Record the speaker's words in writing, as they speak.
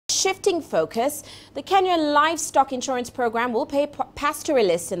shifting focus, the Kenya Livestock Insurance Programme will pay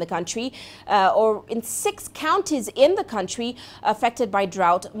pastoralists in the country, or in 6 counties in the country affected by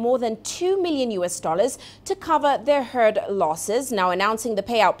drought, more than $2 million to cover their herd losses. Now announcing the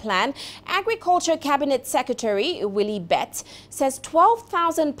payout plan, Agriculture Cabinet Secretary Willy Bett says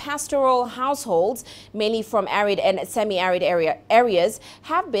 12,000 pastoral households, mainly from arid and semi-arid areas,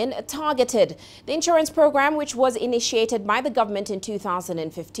 have been targeted. The insurance program, which was initiated by the government in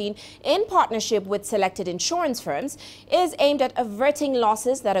 2015 in partnership with selected insurance firms, is aimed at averting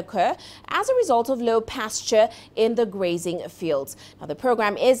losses that occur as a result of low pasture in the grazing fields. Now, the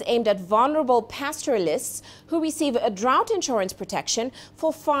program is aimed at vulnerable pastoralists who receive a drought insurance protection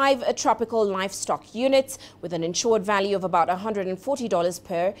for 5 tropical livestock units with an insured value of about $140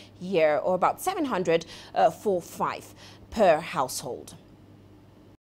 per year, or about $700 for 5 per household.